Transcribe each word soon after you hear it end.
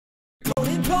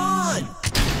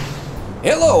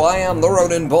Hello, I am the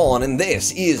Roninpawn, and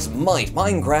this is MiTE.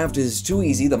 Minecraft is too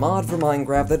easy, the mod for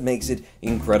Minecraft that makes it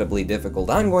incredibly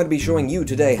difficult. I'm going to be showing you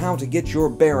today how to get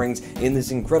your bearings in this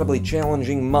incredibly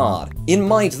challenging mod. In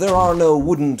MiTE, there are no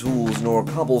wooden tools nor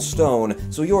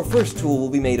cobblestone, so your first tool will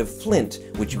be made of flint,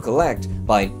 which you collect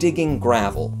by digging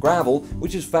gravel. Gravel,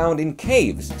 which is found in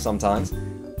caves sometimes.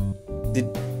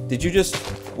 Did you just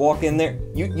walk in there?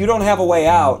 You don't have a way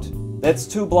out. That's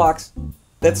 2 blocks.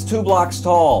 That's 2 blocks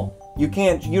tall. You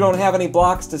don't have any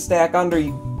blocks to stack under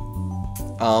you.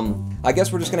 I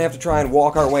guess we're just gonna have to try and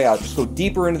walk our way out. Just go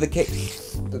deeper into the cave.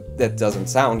 That doesn't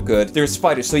sound good. There's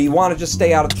spiders, so you want to just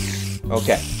stay out of...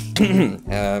 Okay.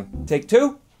 Take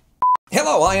 2.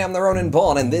 Hello, I am the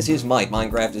Roninpawn, and this is MiTE.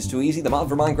 Minecraft is too easy, the mod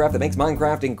for Minecraft that makes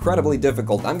Minecraft incredibly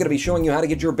difficult. I'm gonna be showing you how to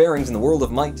get your bearings in the world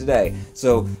of MiTE today.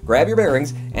 So, grab your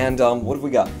bearings, and what have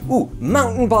we got? Ooh,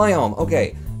 mountain biome.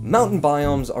 Okay. Mountain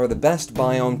biomes are the best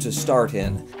biome to start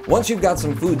in. Once you've got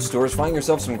some food stores, find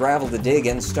yourself some gravel to dig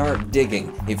and start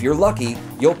digging. If you're lucky,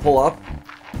 you'll pull up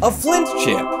a flint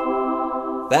chip.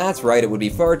 That's right, it would be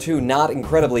far too not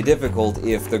incredibly difficult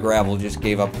if the gravel just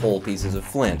gave up whole pieces of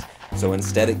flint. So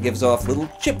instead it gives off little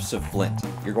chips of flint.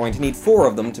 You're going to need 4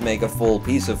 of them to make a full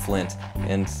piece of flint,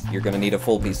 and you're going to need a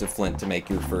full piece of flint to make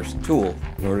your first tool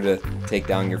in order to take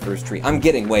down your first tree. I'm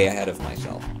getting way ahead of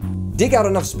myself. Dig out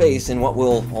enough space in what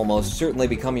will almost certainly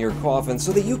become your coffin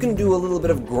so that you can do a little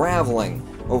bit of graveling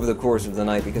over the course of the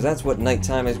night, because that's what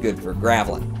nighttime is good for,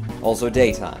 graveling. Also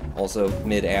daytime, also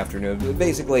mid-afternoon,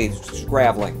 basically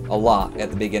graveling a lot at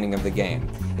the beginning of the game.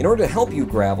 In order to help you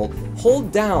gravel,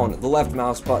 hold down the left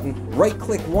mouse button,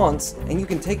 right-click once, and you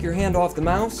can take your hand off the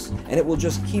mouse, and it will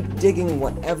just keep digging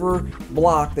whatever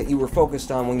block that you were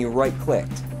focused on when you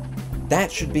right-clicked. That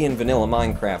should be in vanilla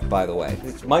Minecraft, by the way.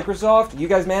 It's Microsoft, you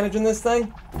guys managing this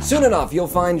thing? Soon enough, you'll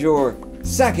find your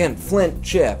second flint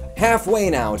chip, halfway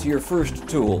now to your first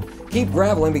tool. Keep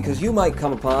graveling because you might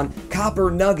come upon copper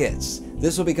nuggets.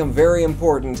 This will become very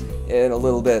important in a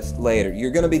little bit later.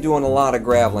 You're going to be doing a lot of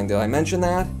graveling. Did I mention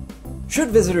that? Should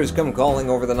visitors come calling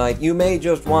over the night, you may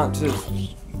just want to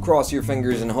cross your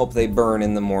fingers and hope they burn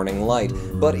in the morning light.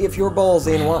 But if you're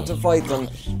ballsy and want to fight them,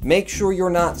 make sure you're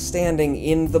not standing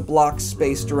in the block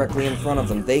space directly in front of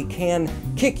them. They can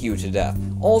kick you to death.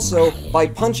 Also, by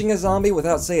punching a zombie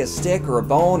without, say, a stick or a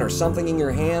bone or something in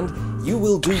your hand, you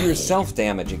will do yourself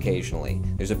damage occasionally.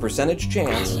 There's a percentage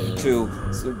chance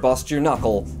to bust your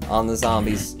knuckle on the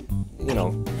zombies, you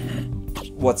know,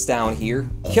 what's down here.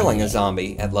 Killing a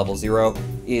zombie at level 0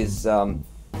 is,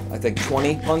 I think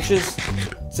 20 punches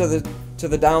to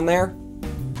the down there.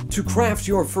 To craft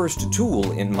your first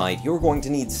tool in MiTE, you're going to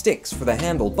need sticks for the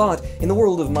handle, but in the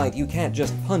world of MiTE, you can't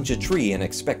just punch a tree and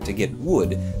expect to get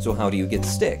wood. So how do you get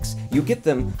sticks? You get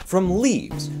them from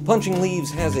leaves. Punching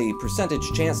leaves has a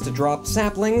percentage chance to drop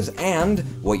saplings and,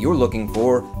 what you're looking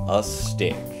for, a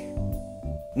stick.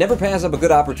 Never pass up a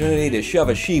good opportunity to shove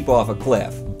a sheep off a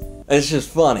cliff. It's just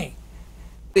funny.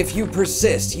 If you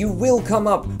persist, you will come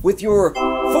up with your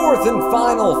 4th and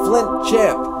final flint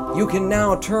chip. You can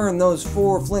now turn those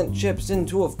 4 flint chips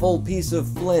into a full piece of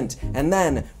flint, and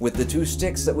then, with the 2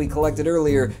 sticks that we collected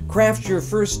earlier, craft your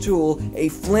first tool, a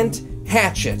flint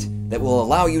hatchet, that will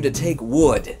allow you to take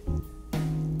wood.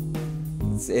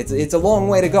 It's a long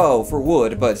way to go for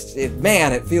wood, but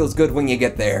man, it feels good when you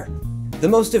get there. The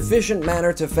most efficient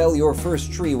manner to fell your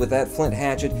first tree with that flint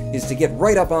hatchet is to get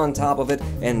right up on top of it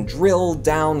and drill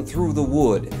down through the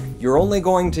wood. You're only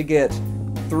going to get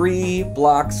 3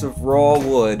 blocks of raw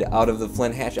wood out of the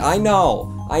flint hatchet. I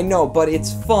know, but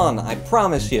it's fun. I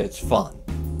promise you it's fun.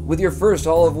 With your first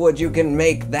haul of wood, you can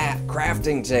make that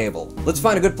crafting table. Let's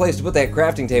find a good place to put that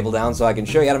crafting table down so I can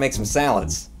show you how to make some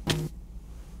salads.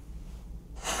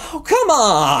 Oh, come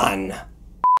on!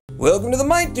 Welcome to the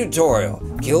MiTE tutorial.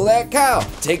 Kill that cow,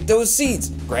 take those seeds,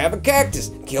 grab a cactus,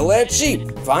 kill that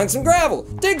sheep, find some gravel,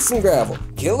 dig some gravel,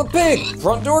 kill a pig,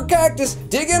 front door cactus,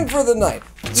 dig in for the night,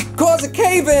 cause a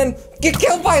cave-in, get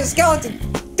killed by a skeleton,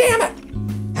 damn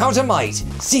it! How to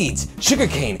MiTE, seeds,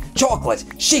 sugarcane, chocolate,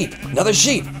 sheep, another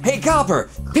sheep, hey copper,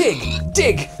 pig,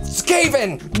 dig,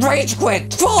 cave-in, rage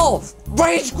quit, fall,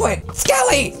 rage quit,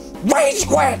 skelly, rage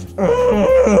quit!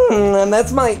 And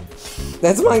that's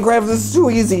Minecraft. This is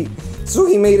too easy. So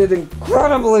he made it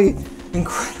incredibly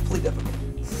difficult.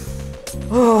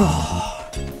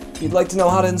 If you'd like to know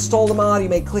how to install the mod, you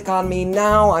may click on me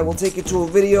now. I will take you to a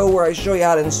video where I show you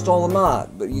how to install the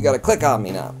mod, but you gotta click on me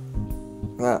now.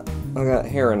 I got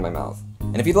hair in my mouth.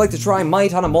 And if you'd like to try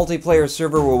MiTE on a multiplayer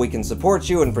server where we can support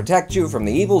you and protect you from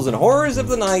the evils and horrors of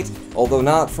the night, although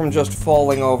not from just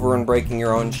falling over and breaking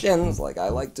your own shins like I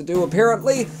like to do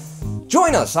apparently,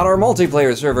 Join us on our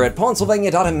multiplayer server at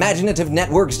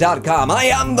Pennsylvania.imaginativenetworks.com. I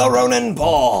am the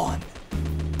Roninpawn.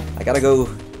 I gotta go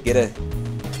get a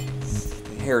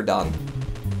hair done.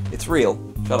 It's real.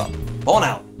 Shut up. Pawn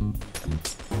out.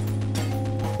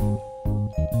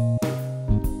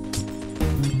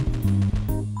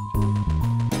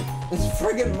 This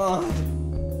friggin' mod.